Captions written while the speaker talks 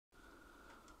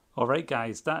Alright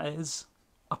guys, that is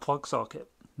a plug socket.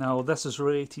 Now this is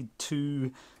related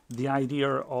to the idea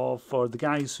of, for the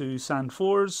guys who sand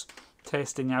floors,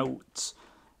 testing out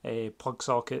plug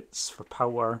sockets for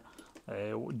power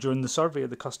during the survey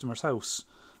of the customer's house.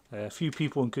 A few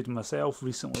people, including myself,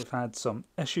 recently have had some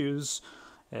issues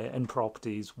in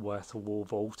properties with low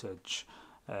voltage.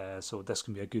 So this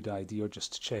can be a good idea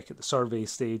just to check at the survey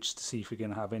stage to see if you're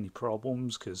going to have any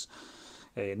problems, because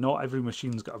not every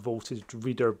machine's got a voltage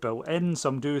reader built in.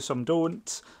 Some do, some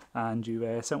don't, and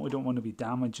you simply don't want to be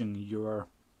damaging your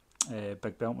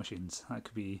big belt machines. That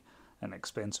could be an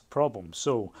expensive problem.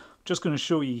 So just going to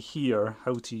show you here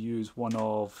how to use one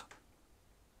of,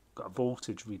 got a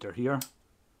voltage reader here,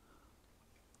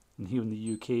 and here in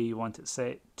the UK you want it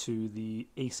set to the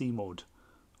AC mode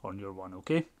on your one,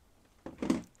 okay?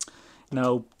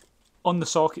 Now on the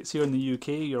sockets here in the UK,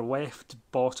 your left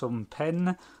bottom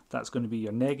pin, that's going to be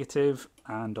your negative,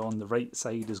 and on the right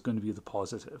side is going to be the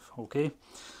positive, okay?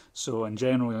 So in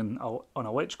general on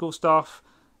electrical stuff,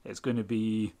 it's going to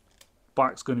be,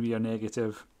 black's going to be your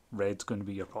negative, red's going to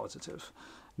be your positive.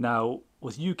 Now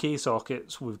with UK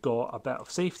sockets, we've got a bit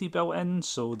of safety built in,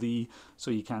 so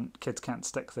kids can't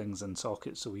stick things in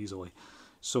sockets so easily.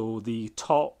 So the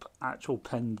top actual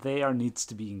pin there needs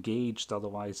to be engaged,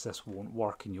 otherwise this won't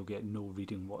work and you'll get no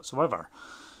reading whatsoever.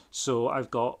 So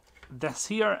I've got this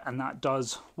here, and that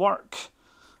does work.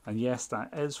 And yes,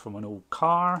 that is from an old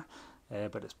car,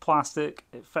 but it's plastic,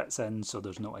 it fits in, so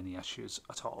there's not any issues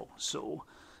at all. So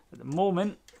at the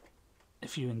moment,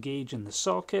 if you engage in the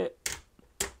socket,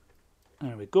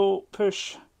 there we go,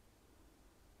 push,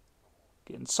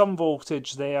 getting some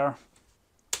voltage there,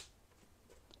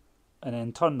 and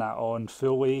then turn that on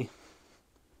fully,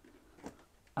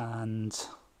 and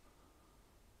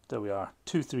there we are,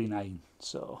 239.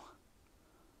 So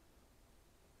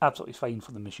absolutely fine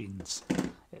for the machines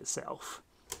itself.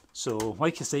 So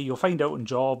like I say, you'll find out on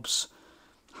jobs,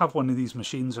 have one of these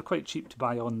machines. They're quite cheap to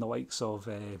buy on the likes of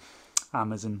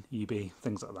Amazon, eBay,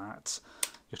 things like that.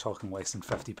 You're talking less than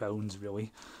 £50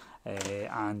 really.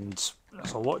 And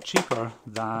it's a lot cheaper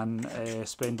than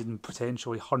spending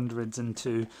potentially hundreds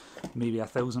into maybe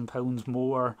 £1,000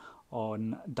 more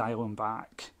on dialing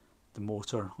back the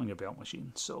motor on your belt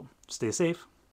machine. So stay safe.